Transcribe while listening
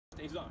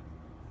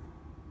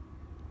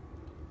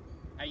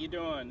How you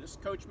doing? This is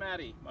Coach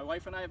Matty. My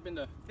wife and I have been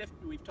to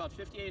we've taught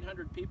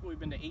 5,800 people. We've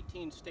been to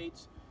 18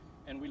 states,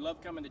 and we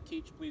love coming to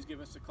teach. Please give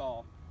us a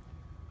call.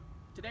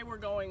 Today we're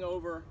going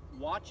over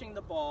watching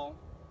the ball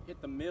hit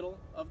the middle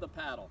of the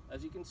paddle.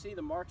 As you can see,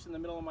 the marks in the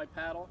middle of my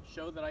paddle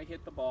show that I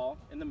hit the ball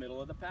in the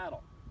middle of the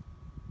paddle.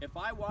 If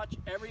I watch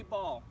every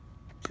ball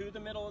to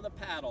the middle of the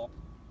paddle,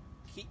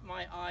 keep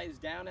my eyes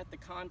down at the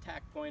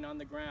contact point on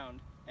the ground,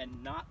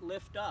 and not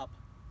lift up,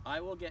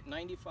 I will get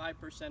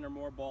 95% or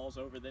more balls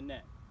over the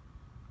net.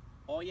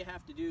 All you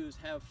have to do is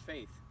have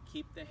faith.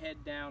 Keep the head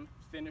down,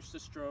 finish the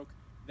stroke,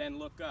 then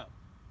look up.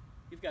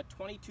 You've got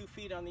 22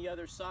 feet on the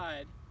other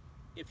side.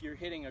 If you're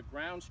hitting a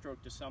ground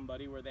stroke to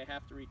somebody where they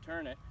have to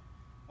return it,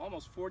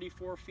 almost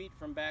 44 feet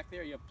from back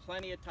there, you have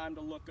plenty of time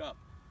to look up.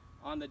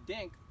 On the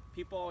dink,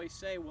 people always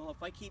say, well,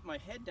 if I keep my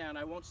head down,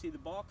 I won't see the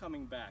ball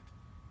coming back.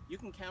 You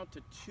can count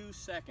to 2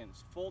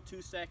 seconds, full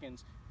 2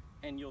 seconds,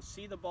 and you'll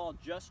see the ball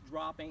just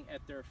dropping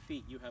at their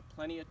feet. You have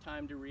plenty of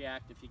time to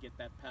react if you get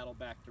that paddle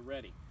back to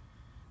ready.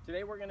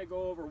 Today we're going to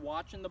go over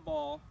watching the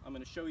ball. I'm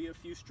going to show you a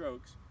few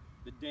strokes: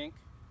 the dink,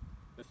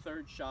 the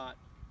third shot,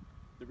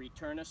 the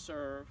return of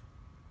serve,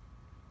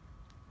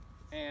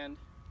 and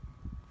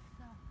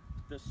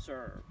the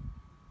serve.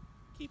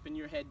 Keeping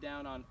your head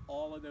down on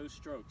all of those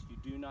strokes. You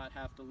do not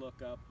have to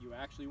look up. You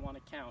actually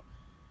want to count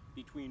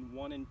between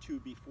 1 and 2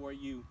 before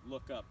you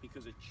look up,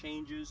 because it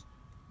changes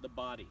the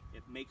body.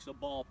 It makes a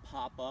ball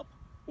pop up,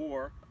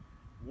 or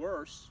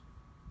worse,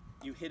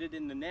 you hit it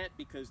in the net,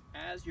 because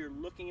as you're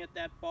looking at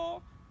that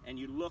ball and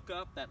you look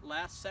up, that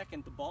last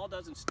second, the ball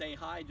doesn't stay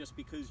high just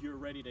because you're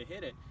ready to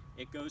hit it.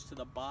 It goes to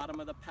the bottom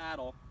of the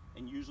paddle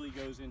and usually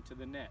goes into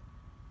the net.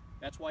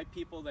 That's why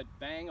people that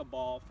bang a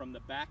ball from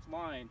the back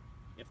line,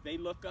 if they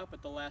look up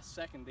at the last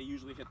second, they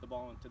usually hit the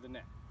ball into the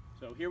net.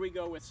 So here we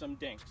go with some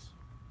dinks.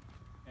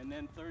 And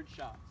then third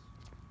shots.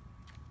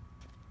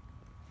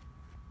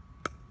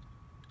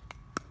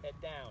 Head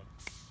down.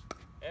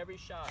 Every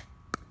shot,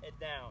 head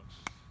down.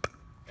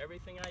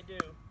 Everything I do,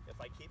 if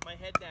I keep my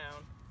head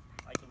down,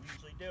 I can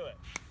usually do it.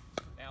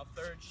 Now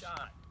third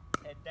shot,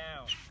 head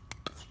down.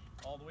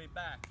 All the way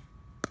back,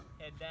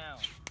 head down.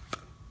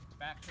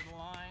 Back to the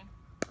line,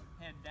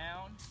 head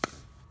down.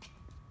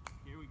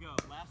 Here we go,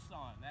 last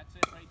on. That's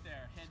it right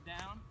there. Head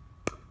down.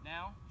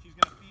 Now she's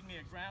going to feed me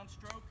a ground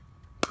stroke,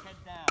 head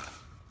down.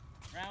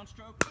 Ground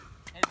stroke,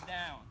 head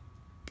down.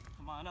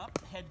 Come on up,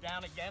 head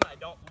down again. I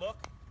don't look.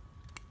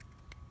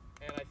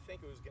 And I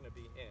think it was going to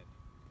be in.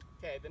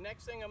 Okay, the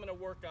next thing I'm going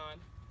to work on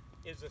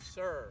is a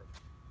serve.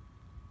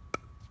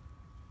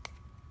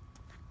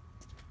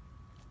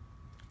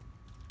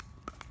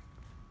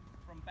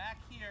 From back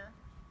here,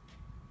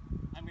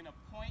 I'm going to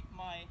point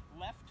my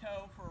left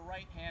toe for a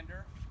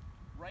right-hander,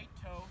 right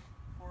toe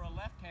for a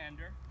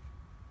left-hander,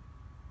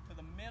 to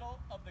the middle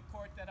of the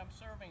court that I'm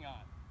serving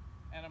on.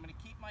 And I'm going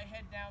to keep my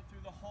head down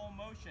through the whole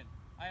motion.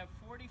 I have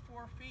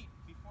 44 feet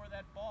before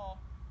that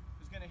ball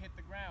is going to hit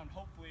the ground,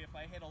 hopefully, if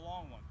I hit a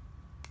long one,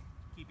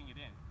 keeping it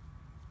in.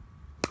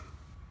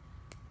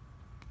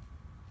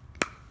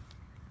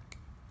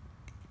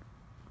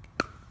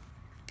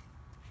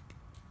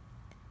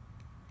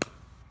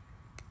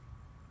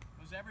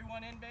 Was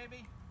everyone in,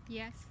 baby?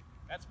 Yes.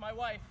 That's my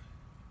wife.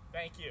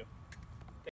 Thank you.